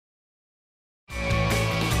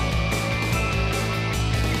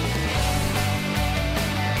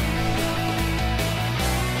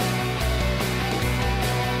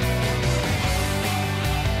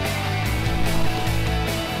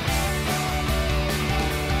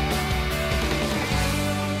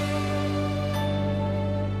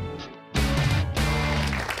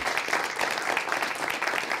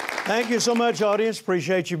Thank you so much, audience.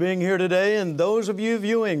 Appreciate you being here today. And those of you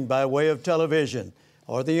viewing by way of television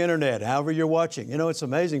or the internet, however you're watching. You know, it's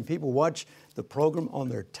amazing. People watch the program on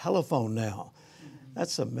their telephone now.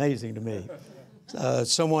 That's amazing to me.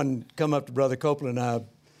 Someone come up to Brother Copeland and I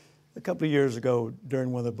a couple of years ago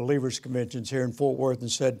during one of the believers' conventions here in Fort Worth and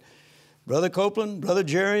said, Brother Copeland, Brother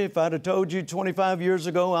Jerry, if I'd have told you 25 years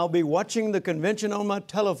ago I'll be watching the convention on my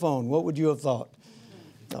telephone, what would you have thought?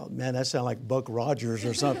 Oh, man, that sounds like Buck Rogers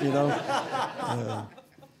or something, you know.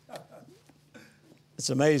 It's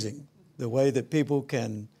amazing the way that people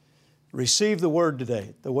can receive the Word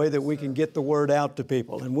today, the way that we can get the Word out to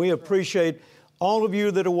people. And we appreciate all of you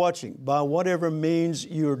that are watching by whatever means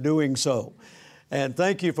you're doing so. And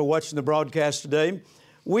thank you for watching the broadcast today.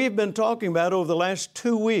 We've been talking about over the last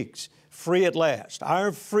 2 weeks, Free at Last,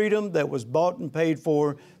 our freedom that was bought and paid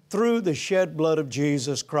for through the shed blood of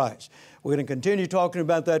Jesus Christ. We're going to continue talking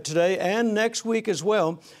about that today and next week as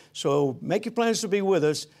well. So make your plans to be with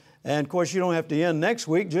us. And of course, you don't have to end next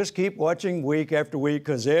week. Just keep watching week after week,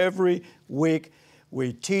 because every week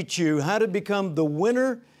we teach you how to become the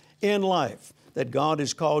winner in life that God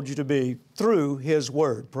has called you to be through His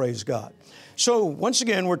Word. Praise God. So once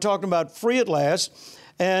again, we're talking about Free at Last.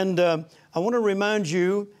 And I want to remind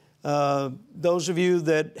you, those of you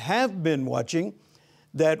that have been watching,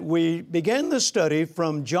 that we began the study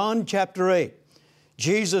from John chapter 8.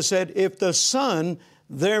 Jesus said, if the Son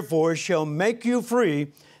therefore shall make you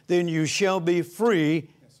free, then you shall be free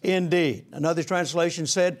indeed. Another translation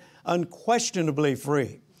said, unquestionably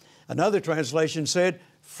free. Another translation said,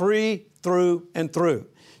 free through and through.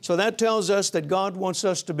 So that tells us that God wants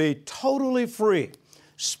us to be totally free,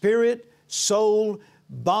 spirit, soul,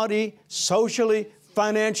 body, socially,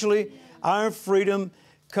 financially. Our freedom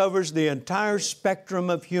covers the entire spectrum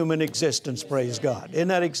of human existence, praise God. Isn't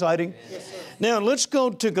that exciting? Yes, sir. Now, let's go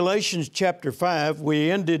to Galatians chapter 5. We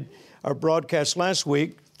ended our broadcast last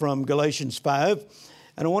week from Galatians 5.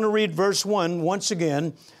 And I want to read verse 1 once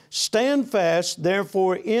again. Stand fast,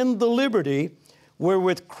 therefore, in the liberty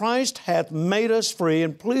wherewith Christ hath made us free.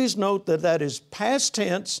 And please note that that is past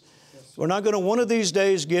tense. We're not going to one of these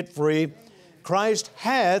days get free. Christ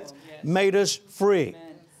hath made us free.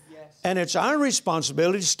 And it's our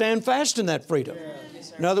responsibility to stand fast in that freedom.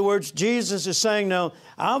 In other words, Jesus is saying, now,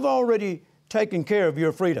 I've already taken care of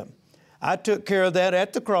your freedom. I took care of that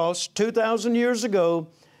at the cross 2,000 years ago.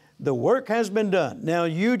 The work has been done. Now,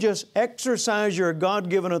 you just exercise your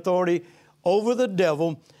God-given authority over the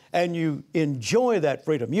devil, and you enjoy that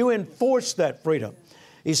freedom. You enforce that freedom.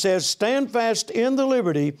 He says, stand fast in the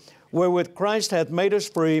liberty wherewith Christ hath made us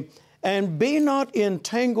free, and be not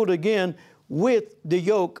entangled again with the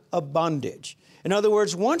yoke of bondage. In other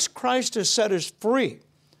words, once Christ has set us free,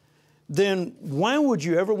 then why would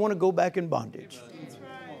you ever want to go back in bondage? That's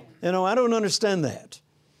right. You know, I don't understand that.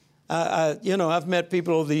 I've met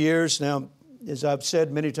people over the years now, as I've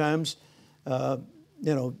said many times,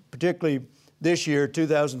 particularly this year,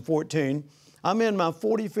 2014, I'm in my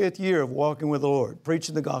 45th year of walking with the Lord,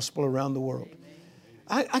 preaching the gospel around the world.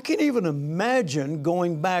 I can't even imagine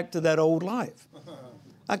going back to that old life.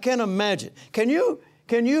 I can't imagine. Can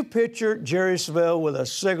you picture Jerry Savelle with a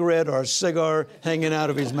cigarette or a cigar hanging out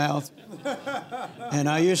of his mouth? And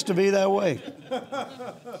I used to be that way.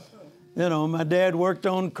 You know, my dad worked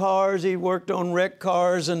on cars. He worked on wrecked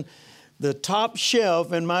cars. And the top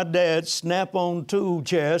shelf in my dad's snap-on tool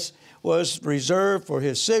chest was reserved for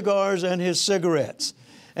his cigars and his cigarettes.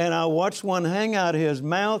 And I watched one hang out of his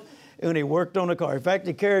mouth when he worked on a car. In fact,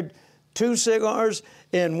 he carried 2 cigars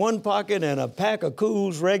in one pocket and a pack of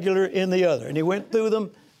Cools regular in the other. And he went through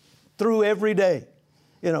them every day,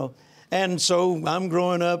 you know. And so I'm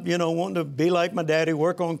growing up, wanting to be like my daddy,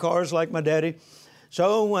 work on cars like my daddy.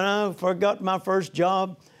 So when I got my first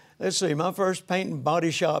job, my first paint and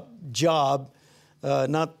body shop job,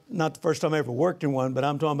 not the first time I ever worked in one, but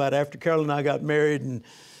I'm talking about after Carol and I got married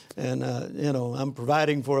and I'm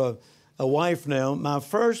providing for a wife now. My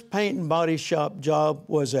first paint and body shop job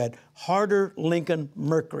was at Harder Lincoln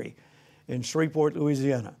Mercury in Shreveport,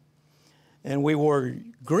 Louisiana. And we wore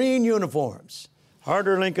green uniforms.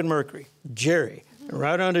 Harder Lincoln Mercury, Jerry. And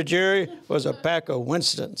right under Jerry was a pack of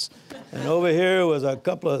Winston's. And over here was a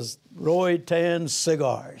couple of Roy Tan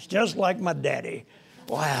cigars, just like my daddy.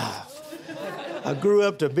 Wow. I grew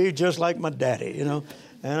up to be just like my daddy, And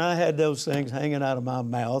I had those things hanging out of my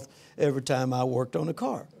mouth every time I worked on a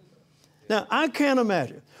car. Now, I can't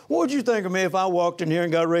imagine. What would you think of me if I walked in here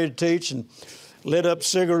and got ready to teach and lit up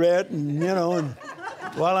cigarette and, and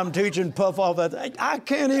while I'm teaching, puff off that thing? I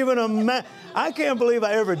can't even imagine. I can't believe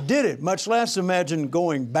I ever did it, much less imagine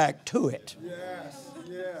going back to it. Yes,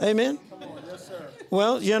 yes. Amen? Come on, yes, sir.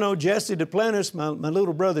 Well, you know, Jesse Duplantis, my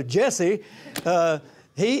little brother Jesse,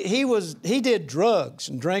 he did drugs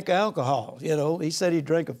and drank alcohol. You know, he said he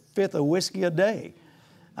drank a fifth of whiskey a day.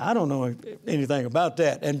 I don't know anything about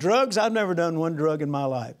that. And drugs, I've never done one drug in my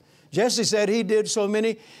life. Jesse said he did so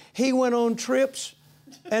many, he went on trips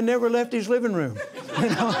and never left his living room. You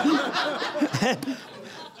know?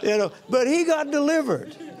 You know, but he got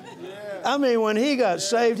delivered. I mean, when he got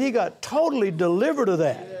saved, he got totally delivered of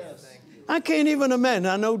that. I can't even imagine.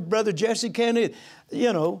 I know Brother Jesse can't,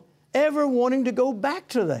 you know, ever wanting to go back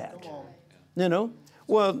to that. You know?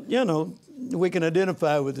 Well, you know, we can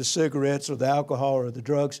identify with the cigarettes or the alcohol or the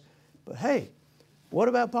drugs, but hey, what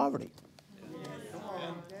about poverty?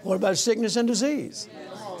 What about sickness and disease?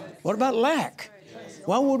 What about lack?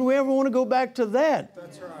 Why would we ever want to go back to that?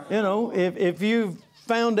 You know, if you've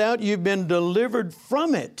found out you've been delivered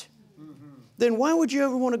from it, then why would you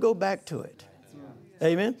ever want to go back to it?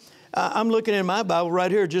 Amen? I'm looking in my Bible right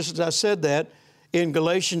here, just as I said that, in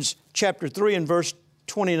Galatians chapter 3 and verse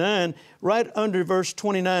 29, right under verse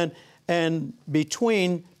 29 and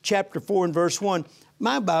between chapter 4 and verse 1.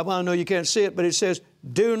 My Bible, I know you can't see it, but it says,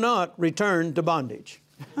 do not return to bondage.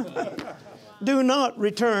 Do not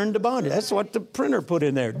return to bondage. That's what the printer put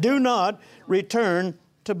in there. Do not return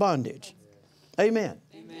to bondage. Amen.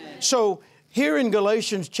 Amen. So here in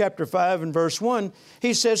Galatians chapter 5 and verse 1,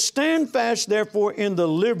 he says, stand fast therefore in the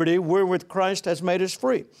liberty wherewith Christ has made us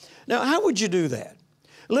free. Now, how would you do that?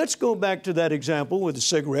 Let's go back to that example with the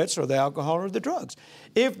cigarettes or the alcohol or the drugs.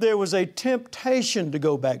 If there was a temptation to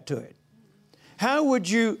go back to it, how would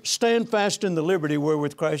you stand fast in the liberty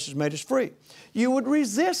wherewith Christ has made us free? You would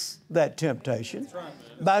resist that temptation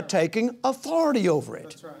by taking authority over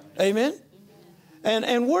it. Amen?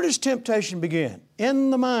 And where does temptation begin?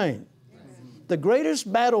 In the mind. The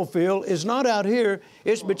greatest battlefield is not out here,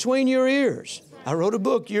 it's between your ears. I wrote a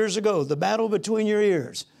book years ago, The Battle Between Your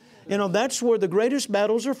Ears. You know, that's where the greatest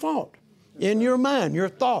battles are fought, in your mind, your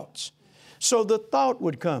thoughts. So the thought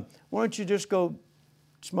would come, why don't you just go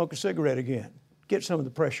smoke a cigarette again? Get some of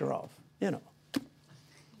the pressure off, you know.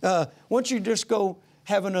 Why don't you just go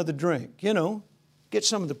have another drink, you know, get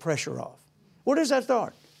some of the pressure off. Where does that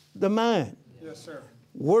start? The mind. Yes, sir.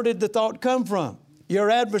 Where did the thought come from? Your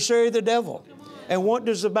adversary, the devil. And what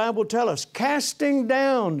does the Bible tell us? Casting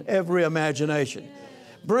down every imagination,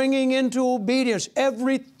 bringing into obedience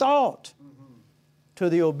every thought to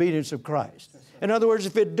the obedience of Christ. In other words,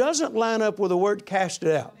 if it doesn't line up with the Word, cast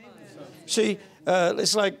it out. See,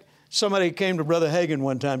 it's like somebody came to Brother Hagin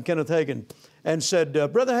one time, Kenneth Hagin, and said,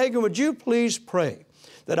 Brother Hagin, would you please pray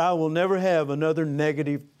that I will never have another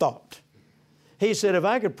negative thought? He said, if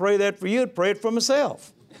I could pray that for you, I'd pray it for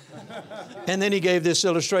myself. And then he gave this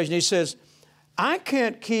illustration. He says, I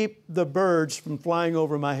can't keep the birds from flying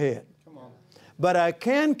over my head, but I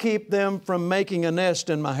can keep them from making a nest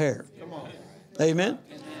in my hair. Amen?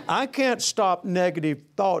 I can't stop negative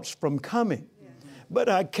thoughts from coming, but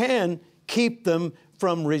I can keep them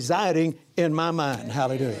from residing in my mind.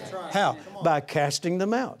 Hallelujah. How? By casting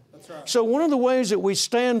them out. So one of the ways that we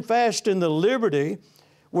stand fast in the liberty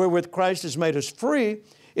wherewith Christ has made us free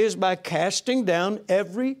is by casting down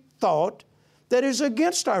every thought that is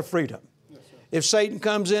against our freedom. If Satan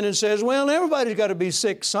comes in and says, well, everybody's got to be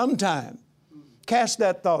sick sometime, cast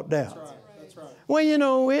that thought down. That's right. Well, you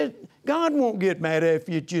know, God won't get mad if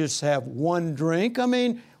you just have one drink. I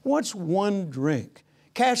mean, what's one drink?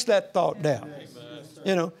 Cast that thought down.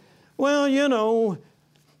 You know, well, you know,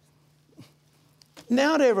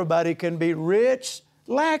 not everybody can be rich.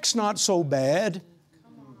 Lack's not so bad.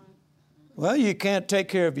 Well, you can't take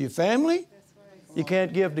care of your family. You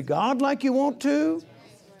can't give to God like you want to.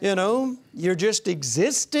 You know, you're just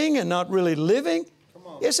existing and not really living.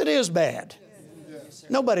 Yes, it is bad.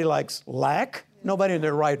 Nobody likes lack. Nobody in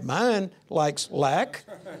their right mind likes lack.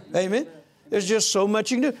 Amen? There's just so much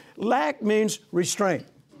you can do. Lack means restraint.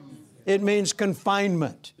 It means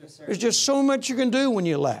confinement. There's just so much you can do when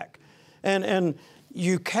you lack. And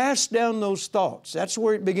you cast down those thoughts. That's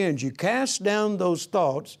where it begins. You cast down those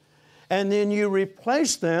thoughts and then you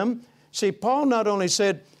replace them. See, Paul not only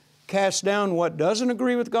said, cast down what doesn't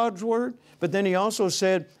agree with God's Word, but then he also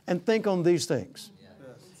said, and think on these things.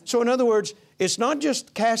 So in other words, it's not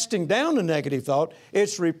just casting down a negative thought,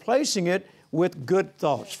 it's replacing it with good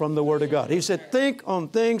thoughts from the Word of God. He said, think on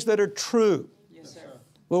things that are true.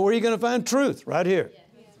 Well, where are you going to find truth? Right here.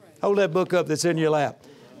 Hold that book up that's in your lap.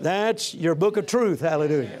 That's your book of truth.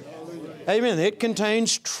 Hallelujah. Amen. It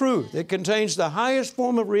contains truth. It contains the highest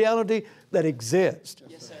form of reality that exists.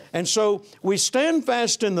 And so we stand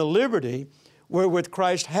fast in the liberty wherewith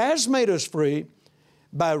Christ has made us free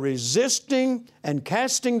by resisting and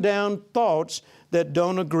casting down thoughts that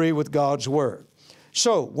don't agree with God's Word.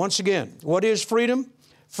 So, once again, what is freedom?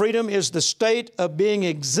 Freedom is the state of being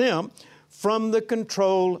exempt from the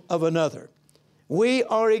control of another. We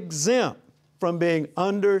are exempt from being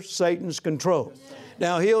under Satan's control.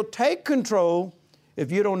 Now, he'll take control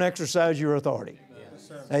if you don't exercise your authority.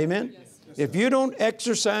 Amen? If you don't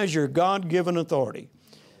exercise your God-given authority.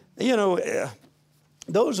 You know,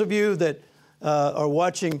 those of you that are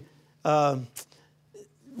watching,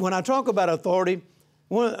 when I talk about authority,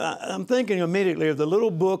 I'm thinking immediately of the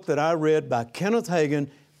little book that I read by Kenneth Hagin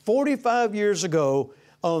 45 years ago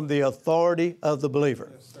on the authority of the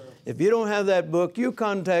believer. If you don't have that book, you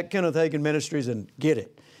contact Kenneth Hagin Ministries and get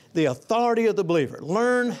it. The authority of the believer.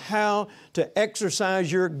 Learn how to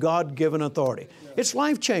exercise your God-given authority. It's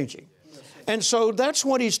life-changing. And so that's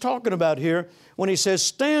what he's talking about here when he says,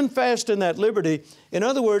 stand fast in that liberty. In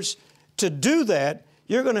other words, to do that,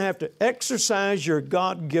 you're going to have to exercise your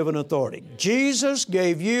God-given authority. Jesus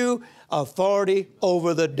gave you authority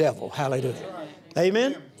over the devil. Hallelujah.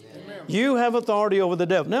 Amen? You have authority over the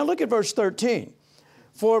devil. Now look at verse 13.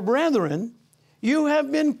 For brethren, you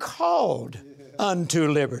have been called unto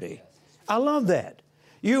liberty. I love that.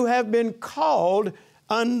 You have been called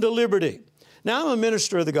unto liberty. Now, I'm a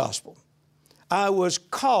minister of the gospel. I was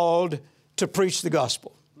called to preach the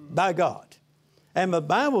gospel by God. And the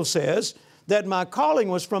Bible says that my calling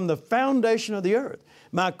was from the foundation of the earth.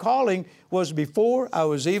 My calling was before I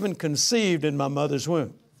was even conceived in my mother's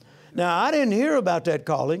womb. Now, I didn't hear about that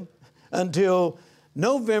calling until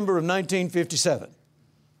November of 1957.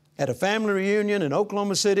 At a family reunion in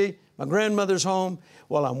Oklahoma City, my grandmother's home,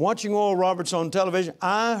 while I'm watching Oral Roberts on television,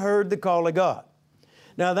 I heard the call of God.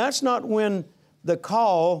 Now, that's not when the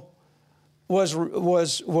call was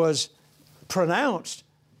pronounced.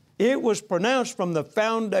 It was pronounced from the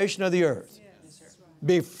foundation of the earth.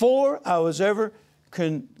 Before I was ever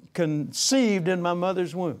conceived in my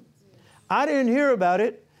mother's womb. I didn't hear about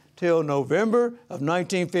it till November of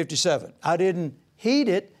 1957. I didn't heed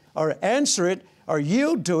it or answer it or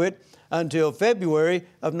yield to it until February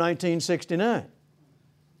of 1969.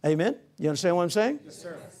 Amen? You understand what I'm saying? Yes,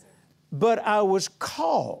 sir. But I was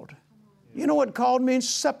called. You know what called means?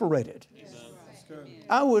 Separated. Yes. That's good.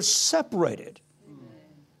 I was separated.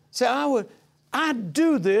 See, I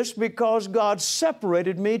do this because God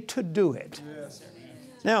separated me to do it. Yes.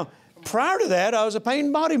 Now, prior to that, I was a paint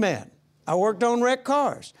and body man. I worked on wrecked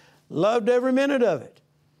cars. Loved every minute of it.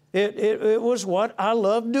 It was what I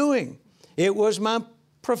loved doing. It was my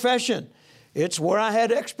profession. It's where I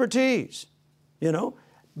had expertise, you know.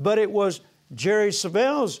 But it was Jerry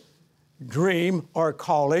Savelle's dream or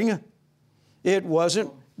calling. It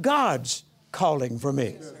wasn't God's calling for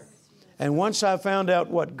me. And once I found out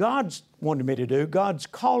what God wanted me to do, God's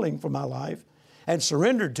calling for my life, and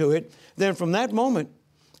surrendered to it, then from that moment,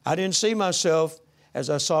 I didn't see myself as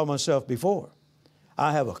I saw myself before.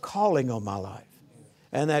 I have a calling on my life.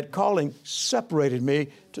 And that calling separated me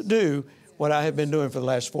to do what I have been doing for the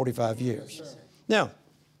last 45 years. Now,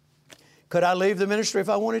 could I leave the ministry if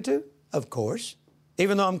I wanted to? Of course.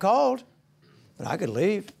 Even though I'm called. But I could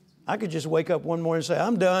leave. I could just wake up one morning and say,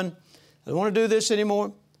 I'm done. I don't want to do this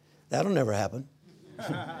anymore. That'll never happen.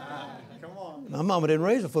 Come on. My mama didn't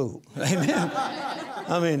raise a fool. Amen.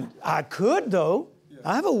 I mean, I could though.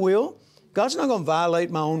 I have a will. God's not going to violate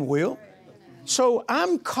my own will. So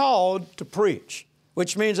I'm called to preach,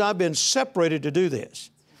 which means I've been separated to do this.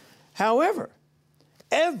 However,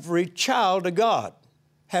 every child of God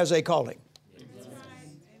has a calling.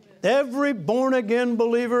 Every born-again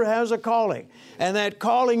believer has a calling. And that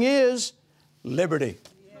calling is liberty.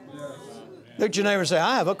 Look at your neighbor and say,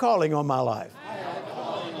 I have a calling on my life.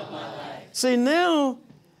 See, now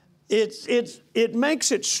it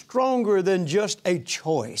makes it stronger than just a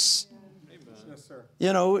choice. Yes, sir.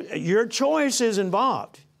 You know, your choice is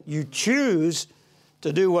involved. You choose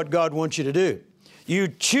to do what God wants you to do. You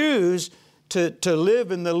choose to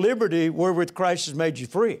live in the liberty wherewith Christ has made you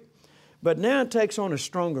free. But now it takes on a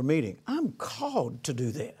stronger meaning. I'm called to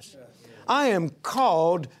do this. I am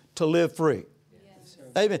called to live free.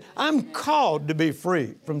 Amen. I'm called to be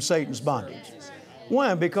free from Satan's bondage.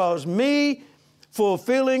 Why? Because me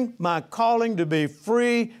fulfilling my calling to be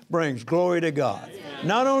free brings glory to God.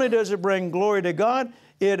 Not only does it bring glory to God,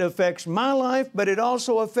 it affects my life, but it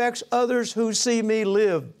also affects others who see me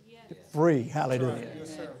live free. Hallelujah.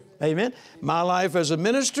 Amen. My life as a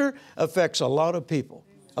minister affects a lot of people.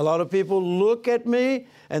 A lot of people look at me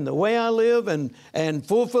and the way I live and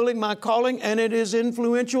fulfilling my calling, and it is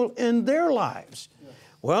influential in their lives.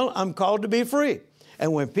 Well, I'm called to be free.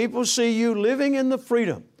 And when people see you living in the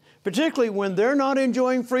freedom, particularly when they're not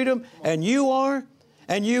enjoying freedom and you are,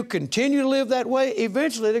 and you continue to live that way,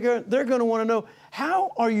 eventually they're going to want to know,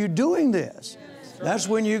 how are you doing this? That's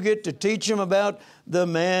when you get to teach them about the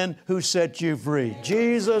man who set you free.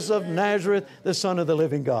 Jesus of Nazareth, the Son of the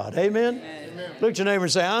living God. Amen? Amen. Look at your neighbor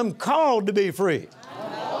and say, I'm called to be free.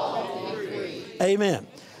 Amen.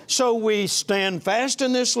 So we stand fast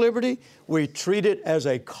in this liberty. We treat it as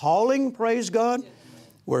a calling, praise God.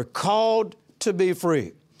 We're called to be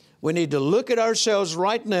free. We need to look at ourselves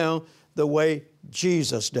right now the way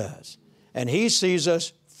Jesus does. And He sees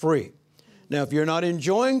us free. Now, if you're not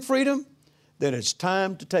enjoying freedom, then it's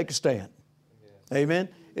time to take a stand. Amen?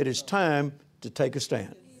 It is time to take a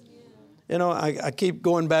stand. You know, I keep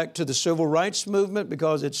going back to the civil rights movement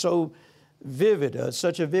because it's so vivid,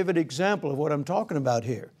 such a vivid example of what I'm talking about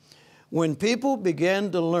here. When people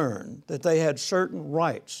began to learn that they had certain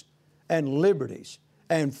rights and liberties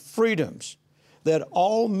and freedoms that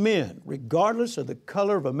all men, regardless of the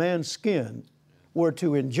color of a man's skin, were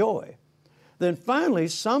to enjoy, then finally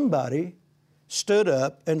somebody stood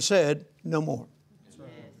up and said, no more. That's right.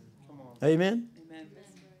 Come on. Amen? Amen.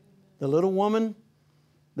 The little woman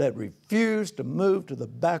that refused to move to the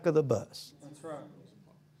back of the bus. That's right.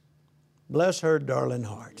 Bless her darling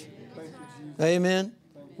heart. Thank you, Jesus. Amen?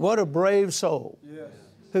 What a brave soul Yes.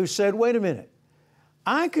 who said, wait a minute,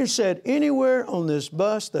 I can sit anywhere on this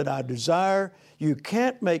bus that I desire. You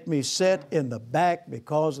can't make me sit in the back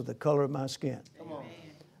because of the color of my skin. Come on.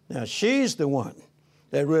 Now, she's the one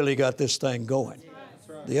that really got this thing going. That's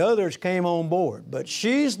right. The others came on board, but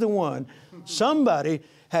she's the one. Somebody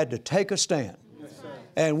had to take a stand. Yes, sir.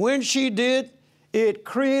 And when she did, it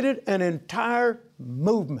created an entire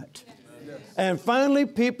movement. Yes. And finally,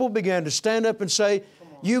 people began to stand up and say,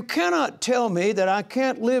 you cannot tell me that I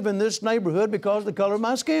can't live in this neighborhood because of the color of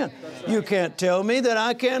my skin. Right. You can't tell me that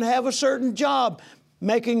I can't have a certain job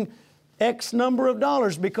making X number of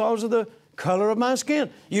dollars because of the color of my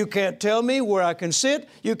skin. You can't tell me where I can sit.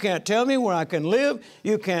 You can't tell me where I can live.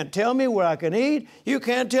 You can't tell me where I can eat. You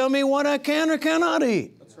can't tell me what I can or cannot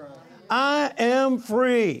eat. That's right. I am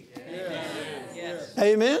free. Yes. Yes.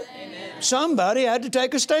 Amen? Somebody had to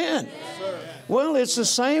take a stand. Yes, sir. Well, it's the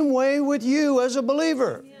same way with you as a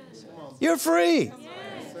believer. You're free.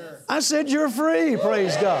 Yes, sir. I said you're free,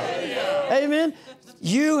 praise God. Amen.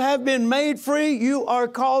 You have been made free. You are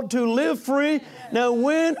called to live free. Now,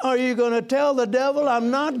 when are you going to tell the devil, I'm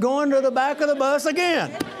not going to the back of the bus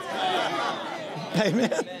again?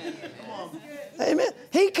 Amen. Amen.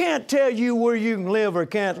 He can't tell you where you can live or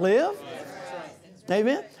can't live.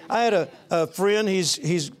 Amen. I had a friend,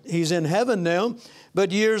 he's in heaven now,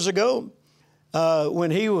 but years ago,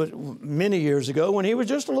 many years ago, when he was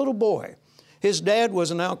just a little boy, his dad was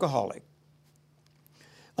an alcoholic,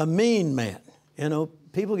 a mean man. You know,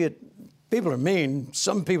 people are mean.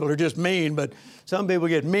 Some people are just mean, but some people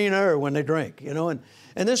get meaner when they drink, you know. And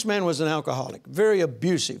this man was an alcoholic, very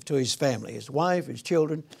abusive to his family, his wife, his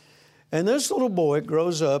children. And this little boy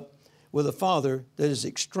grows up with a father that is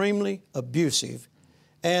extremely abusive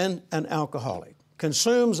and an alcoholic,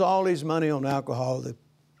 consumes all his money on alcohol. The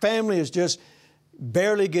family is just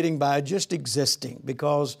barely getting by, just existing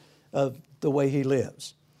because of the way he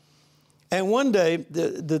lives. And one day,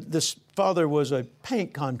 this father was a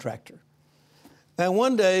paint contractor. And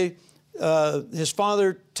one day, his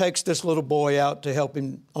father takes this little boy out to help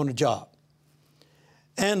him on a job.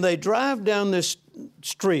 And they drive down this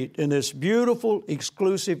street in this beautiful,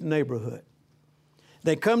 exclusive neighborhood.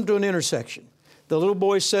 They come to an intersection. The little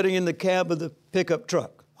boy's sitting in the cab of the pickup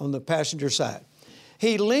truck on the passenger side.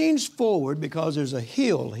 He leans forward because there's a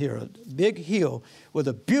hill here, a big hill with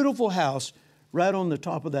a beautiful house right on the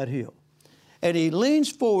top of that hill. And he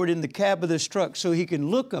leans forward in the cab of this truck so he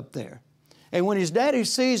can look up there. And when his daddy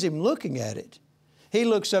sees him looking at it, he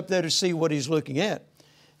looks up there to see what he's looking at.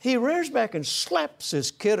 He rears back and slaps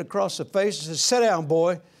this kid across the face and says, sit down,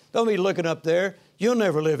 boy. Don't be looking up there. You'll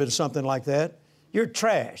never live in something like that. You're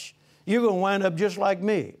trash. You're going to wind up just like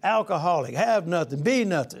me, alcoholic, have nothing, be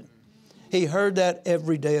nothing. He heard that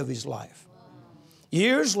every day of his life.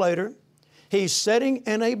 Years later, he's sitting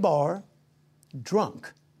in a bar,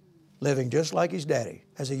 drunk, living just like his daddy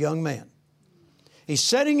as a young man. He's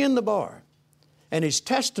sitting in the bar, and his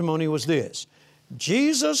testimony was this.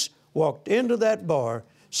 Jesus walked into that bar,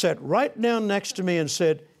 sat right down next to me and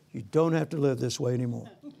said, you don't have to live this way anymore.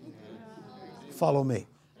 Follow me.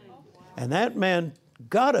 And that man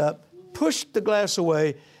got up, pushed the glass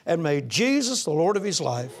away, and made Jesus the Lord of his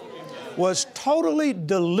life, was totally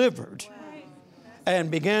delivered,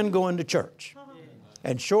 and began going to church.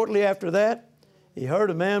 And shortly after that, he heard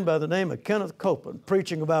a man by the name of Kenneth Copeland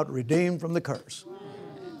preaching about redeemed from the curse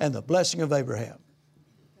and the blessing of Abraham.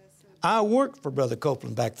 I worked for Brother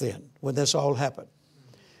Copeland back then when this all happened.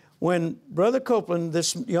 When Brother Copeland,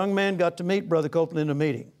 this young man got to meet Brother Copeland in a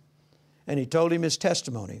meeting, and he told him his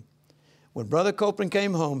testimony. When Brother Copeland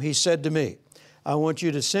came home, he said to me, I want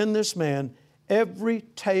you to send this man every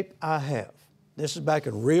tape I have. This is back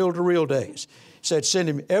in reel-to-reel days. He said, send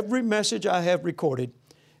him every message I have recorded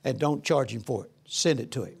and don't charge him for it. Send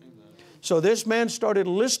it to him. So this man started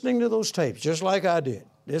listening to those tapes just like I did.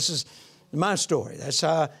 This is my story. That's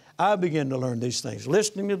how I began to learn these things,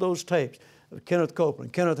 listening to those tapes of Kenneth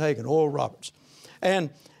Copeland, Kenneth Hagin, Oral Roberts. And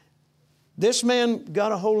this man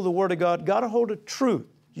got a hold of the Word of God, got a hold of truth.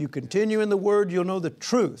 You continue in the Word, you'll know the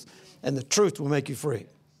truth, and the truth will make you free.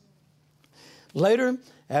 Later,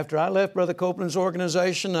 after I left Brother Copeland's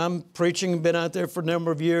organization, I'm preaching, been out there for a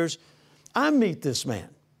number of years, I meet this man.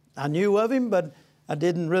 I knew of him, but I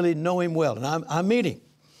didn't really know him well, and I meet him.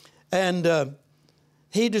 And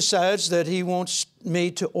he decides that he wants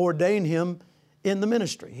me to ordain him in the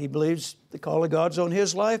ministry. He believes the call of God's on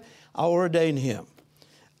his life. I'll ordain him.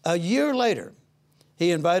 A year later,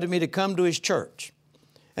 he invited me to come to his church.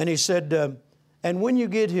 And he said, and when you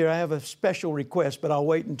get here, I have a special request, but I'll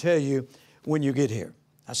wait and tell you when you get here.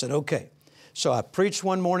 I said, okay. So I preached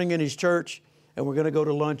one morning in his church, and we're going to go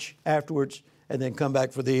to lunch afterwards and then come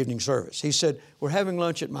back for the evening service. He said, we're having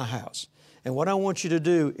lunch at my house, and what I want you to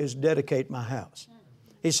do is dedicate my house.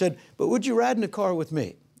 He said, but would you ride in the car with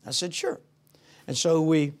me? I said, sure. And so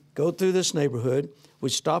we go through this neighborhood. We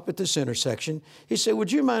stop at this intersection. He said,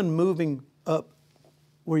 would you mind moving up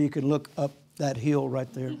where you can look up that hill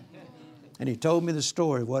right there? And he told me the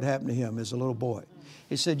story of what happened to him as a little boy.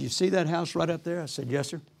 He said, you see that house right up there? I said, yes,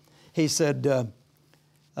 sir. He said,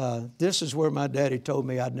 this is where my daddy told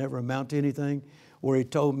me I'd never amount to anything, where he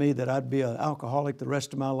told me that I'd be an alcoholic the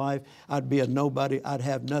rest of my life, I'd be a nobody, I'd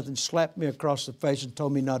have nothing, slapped me across the face and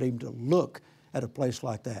told me not even to look at a place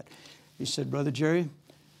like that. He said, Brother Jerry,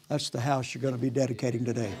 that's the house you're going to be dedicating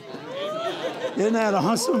today. Isn't that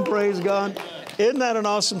awesome? Praise God. Isn't that an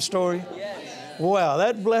awesome story? Wow,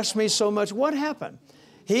 that blessed me so much. What happened?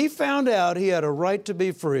 He found out he had a right to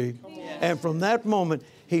be free, and from that moment,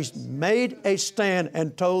 he's made a stand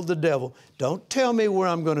and told the devil, don't tell me where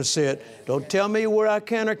I'm going to sit. Don't tell me where I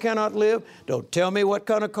can or cannot live. Don't tell me what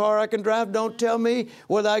kind of car I can drive. Don't tell me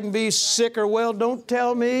whether I can be sick or well. Don't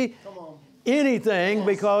tell me anything,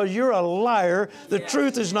 because you're a liar. The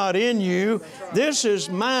truth is not in you. This is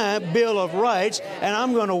my Bill of Rights, and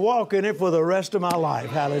I'm going to walk in it for the rest of my life.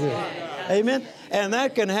 Hallelujah. Amen. And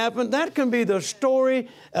that can happen. That can be the story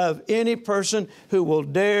of any person who will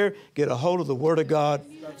dare get a hold of the Word of God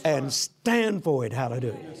and stand for it.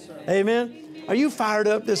 Hallelujah. Amen. Are you fired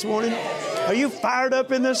up this morning? Are you fired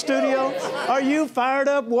up in the studio? Are you fired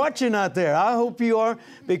up watching out there? I hope you are,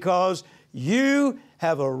 because you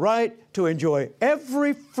have a right to enjoy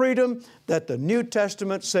every freedom that the New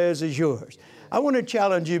Testament says is yours. I want to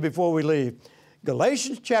challenge you before we leave.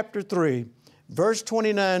 Galatians chapter 3, verse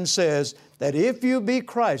 29 says that if you be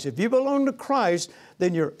Christ, if you belong to Christ,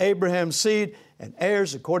 then you're Abraham's seed and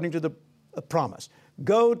heirs according to the promise.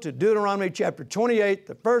 Go to Deuteronomy chapter 28,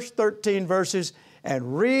 the first 13 verses,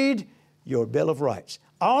 and read your Bill of Rights.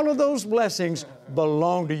 All of those blessings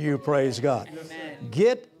belong to you, praise God.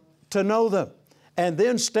 Get to know them, and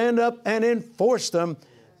then stand up and enforce them.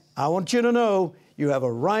 I want you to know you have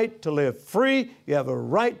a right to live free. You have a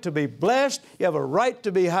right to be blessed. You have a right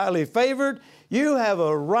to be highly favored. You have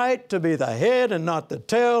a right to be the head and not the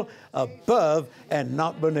tail, above and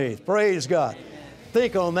not beneath. Praise God.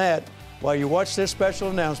 Think on that while you watch this special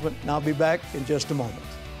announcement, and I'll be back in just a moment.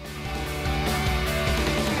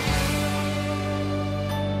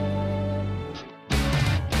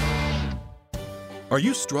 Are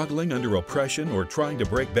you struggling under oppression or trying to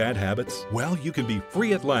break bad habits? Well, you can be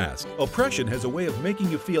free at last. Oppression has a way of making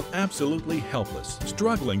you feel absolutely helpless,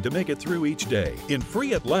 struggling to make it through each day. In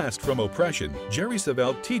Free at Last from Oppression, Jerry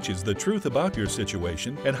Savelle teaches the truth about your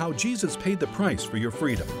situation and how Jesus paid the price for your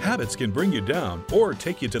freedom. Habits can bring you down or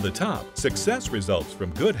take you to the top. Success results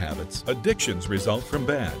from good habits. Addictions result from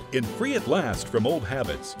bad. In Free at Last from Old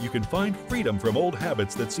Habits, you can find freedom from old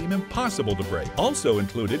habits that seem impossible to break. Also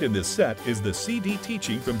included in this set is the CD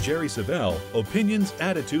teaching from Jerry Savelle, Opinions,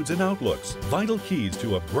 Attitudes, and Outlooks, Vital Keys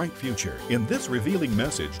to a Bright Future. In this revealing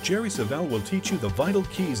message, Jerry Savelle will teach you the vital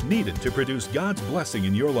keys needed to produce God's blessing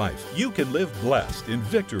in your life. You can live blessed in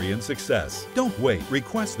victory and success. Don't wait.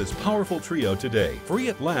 Request this powerful trio today. Free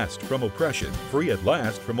at Last from Oppression, Free at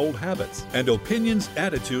Last from Old Habits, and Opinions,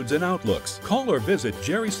 Attitudes, and Outlooks. Call or visit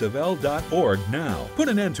jerrysavelle.org now. Put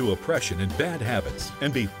an end to oppression and bad habits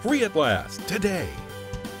and be free at last today.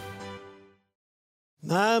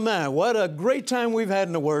 My, what a great time we've had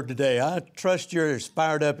in the Word today. I trust you're as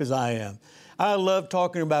fired up as I am. I love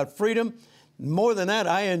talking about freedom. More than that,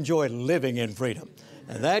 I enjoy living in freedom.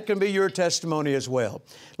 And that can be your testimony as well.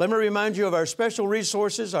 Let me remind you of our special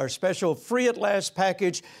resources, our special Free at Last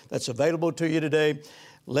package that's available to you today.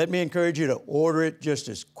 Let me encourage you to order it just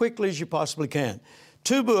as quickly as you possibly can.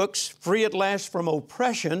 2 books, Free at Last from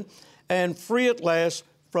Oppression and Free at Last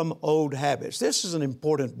from Old Habits. This is an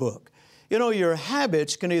important book. You know, your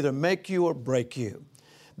habits can either make you or break you.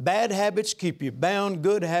 Bad habits keep you bound.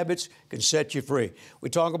 Good habits can set you free. We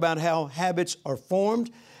talk about how habits are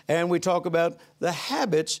formed, and we talk about the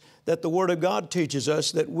habits that the Word of God teaches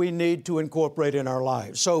us that we need to incorporate in our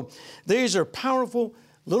lives. So these are powerful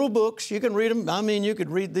little books. You can read them. I mean, you could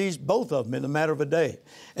read these, both of them, in a matter of a day.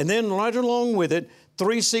 And then right along with it,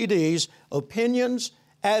 3 CDs, Opinions,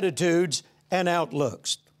 Attitudes, and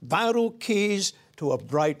Outlooks. Vital keys to a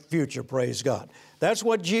bright future, praise God. That's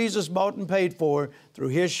what Jesus bought and paid for through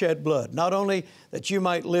His shed blood. Not only that you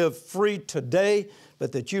might live free today,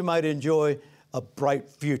 but that you might enjoy a bright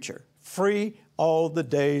future. Free all the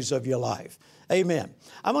days of your life. Amen.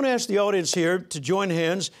 I'm going to ask the audience here to join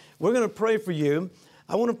hands. We're going to pray for you.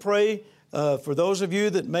 I want to pray for those of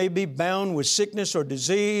you that may be bound with sickness or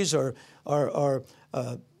disease or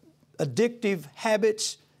addictive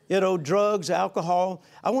habits, drugs, alcohol.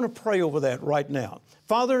 I want to pray over that right now.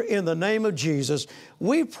 Father, in the name of Jesus,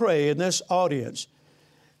 we pray in this audience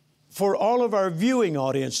for all of our viewing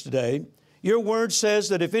audience today. Your word says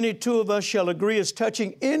that if any 2 of us shall agree as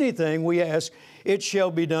touching anything we ask, it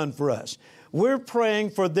shall be done for us. We're praying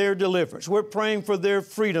for their deliverance. We're praying for their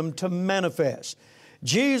freedom to manifest.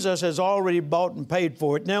 Jesus has already bought and paid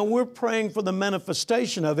for it. Now we're praying for the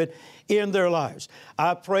manifestation of it in their lives.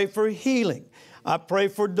 I pray for healing. I pray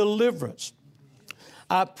for deliverance.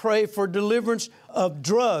 I pray for deliverance of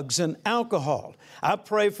drugs and alcohol. I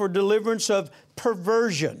pray for deliverance of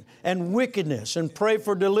perversion and wickedness, and pray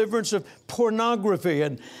for deliverance of pornography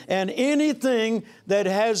and anything that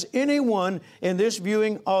has anyone in this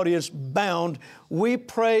viewing audience bound. We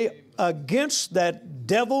pray against that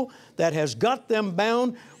devil that has got them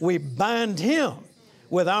bound. We bind him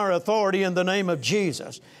with our authority in the name of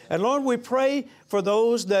Jesus. And Lord, we pray for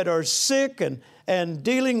those that are sick and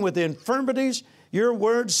dealing with infirmities. Your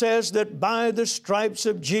word says that by the stripes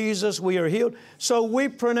of Jesus we are healed. So we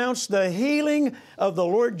pronounce the healing of the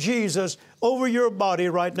Lord Jesus over your body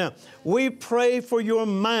right now. We pray for your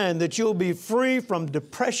mind that you'll be free from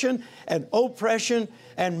depression and oppression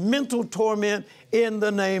and mental torment in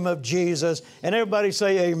the name of Jesus. And everybody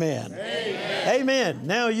say amen. Amen. Amen.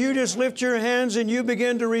 Now you just lift your hands and you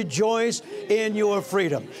begin to rejoice in your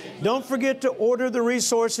freedom. Don't forget to order the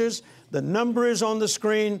resources. The number is on the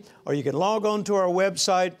screen, or you can log on to our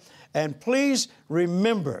website. And please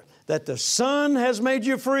remember that the Son has made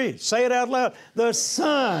you free. Say it out loud. The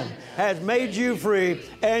Son has made you free,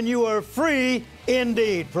 and you are free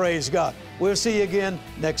indeed. Praise God. We'll see you again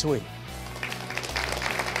next week.